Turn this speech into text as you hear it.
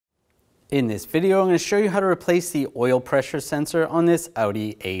In this video, I'm going to show you how to replace the oil pressure sensor on this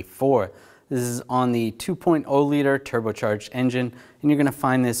Audi A4. This is on the 2.0 liter turbocharged engine, and you're going to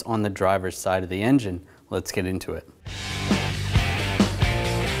find this on the driver's side of the engine. Let's get into it.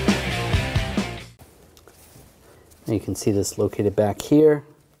 And you can see this located back here.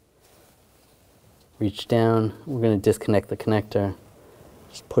 Reach down. We're going to disconnect the connector.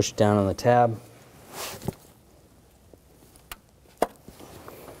 Just push down on the tab.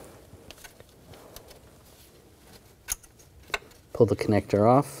 Pull the connector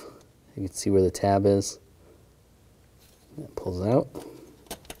off. You can see where the tab is. It pulls out.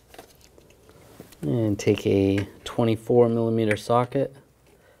 And take a 24mm socket.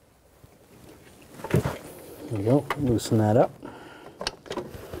 There you go. Loosen that up.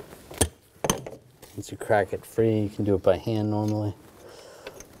 Once you crack it free, you can do it by hand normally.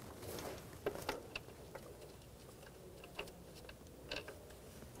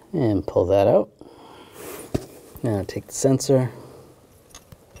 And pull that out. Now take the sensor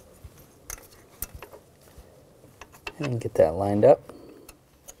and get that lined up.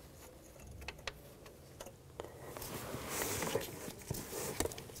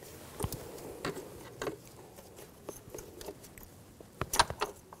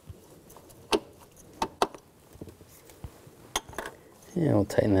 And we'll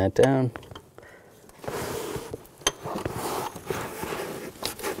tighten that down.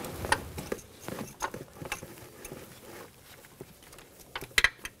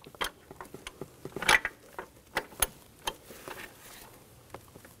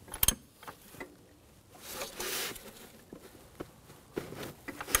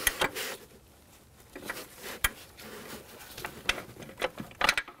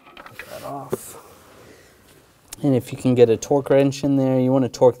 Off. And if you can get a torque wrench in there, you want to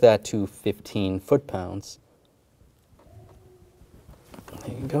torque that to 15 foot-pounds.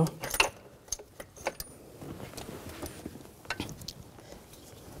 There you go.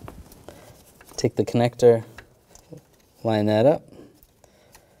 Take the connector, line that up.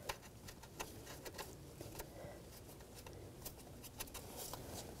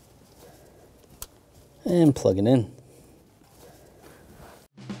 And plug it in.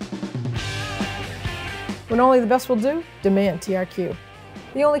 When only the best will do, demand TRQ.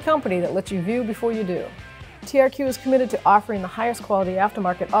 The only company that lets you view before you do. TRQ is committed to offering the highest quality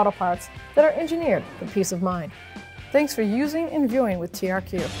aftermarket auto parts that are engineered for peace of mind. Thanks for using and viewing with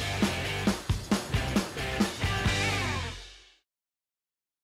TRQ.